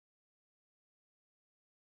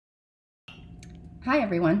Hi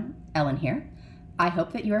everyone, Ellen here. I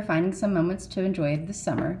hope that you are finding some moments to enjoy this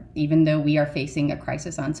summer, even though we are facing a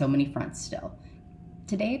crisis on so many fronts still.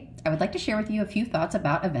 Today, I would like to share with you a few thoughts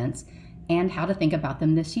about events and how to think about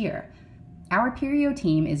them this year. Our Aperio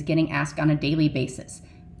team is getting asked on a daily basis,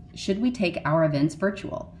 should we take our events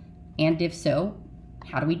virtual? And if so,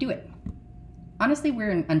 how do we do it? Honestly,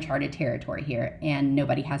 we're in uncharted territory here and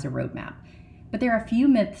nobody has a roadmap. But there are a few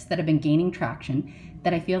myths that have been gaining traction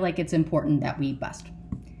that I feel like it's important that we bust.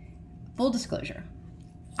 Full disclosure,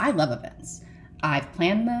 I love events. I've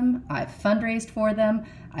planned them, I've fundraised for them,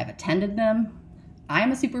 I've attended them. I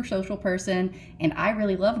am a super social person and I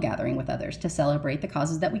really love gathering with others to celebrate the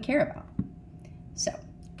causes that we care about. So,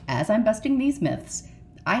 as I'm busting these myths,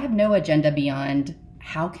 I have no agenda beyond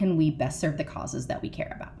how can we best serve the causes that we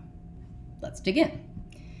care about. Let's dig in.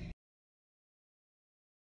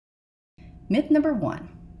 Myth number 1,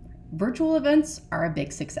 virtual events are a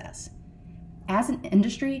big success. As an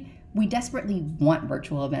industry, we desperately want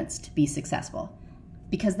virtual events to be successful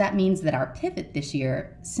because that means that our pivot this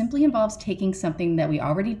year simply involves taking something that we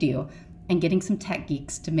already do and getting some tech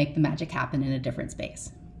geeks to make the magic happen in a different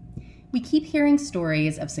space. We keep hearing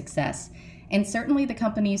stories of success, and certainly the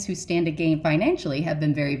companies who stand to gain financially have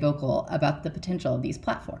been very vocal about the potential of these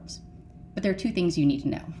platforms. But there are two things you need to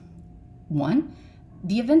know. One,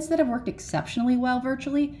 the events that have worked exceptionally well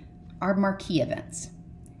virtually are marquee events.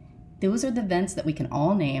 Those are the events that we can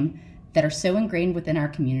all name that are so ingrained within our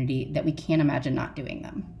community that we can't imagine not doing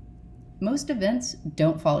them. Most events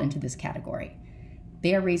don't fall into this category.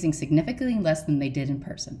 They are raising significantly less than they did in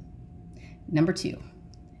person. Number 2,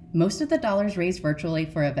 most of the dollars raised virtually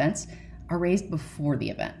for events are raised before the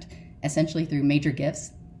event, essentially through major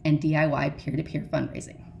gifts and DIY peer-to-peer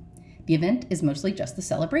fundraising. The event is mostly just the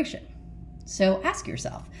celebration. So ask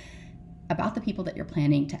yourself about the people that you're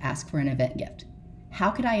planning to ask for an event gift. How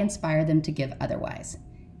could I inspire them to give otherwise?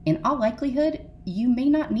 In all likelihood, you may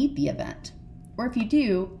not need the event. Or if you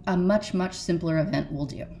do, a much, much simpler event will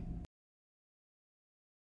do.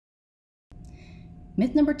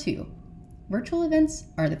 Myth number 2, virtual events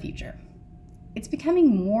are the future. It's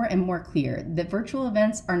becoming more and more clear that virtual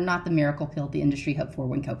events are not the miracle pill the industry hoped for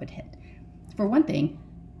when COVID hit. For one thing,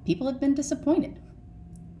 people have been disappointed.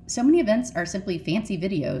 So many events are simply fancy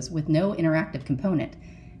videos with no interactive component,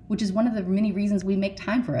 which is one of the many reasons we make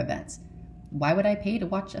time for events. Why would I pay to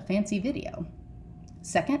watch a fancy video?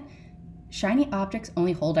 Second, shiny objects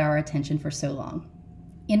only hold our attention for so long.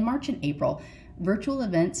 In March and April, virtual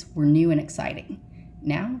events were new and exciting.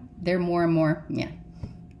 Now, they're more and more,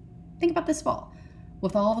 Think about this fall.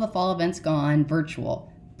 With all of the fall events gone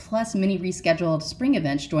virtual, plus many rescheduled spring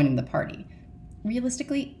events joining the party,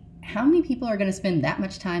 realistically, how many people are going to spend that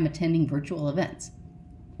much time attending virtual events?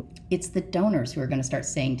 It's the donors who are going to start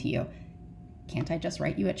saying to you, can't I just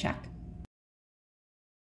write you a check?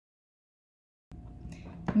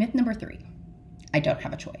 Myth number 3, I don't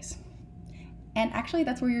have a choice. And actually,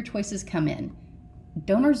 that's where your choices come in.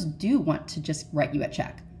 Donors do want to just write you a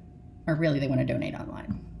check, or really they want to donate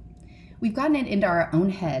online. We've gotten it into our own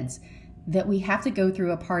heads that we have to go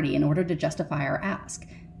through a party in order to justify our ask,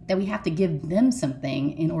 that we have to give them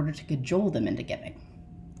something in order to cajole them into giving.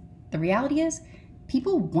 The reality is,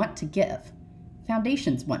 people want to give.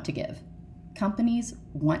 Foundations want to give. Companies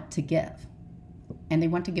want to give. And they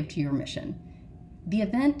want to give to your mission. The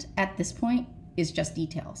event at this point is just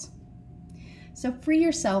details. So free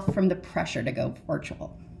yourself from the pressure to go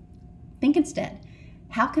virtual. Think instead,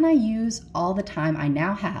 how can I use all the time I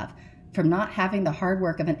now have from not having the hard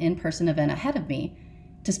work of an in-person event ahead of me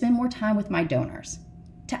to spend more time with my donors,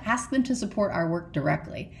 to ask them to support our work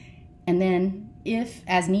directly, and then, if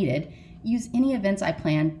as needed, use any events I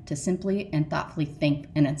plan to simply and thoughtfully thank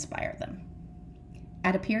and inspire them.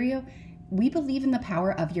 At Aperio, we believe in the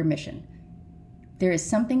power of your mission. There is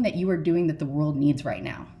something that you are doing that the world needs right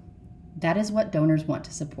now. That is what donors want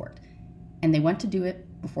to support, and they want to do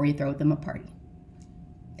it before you throw them a party.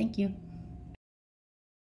 Thank you.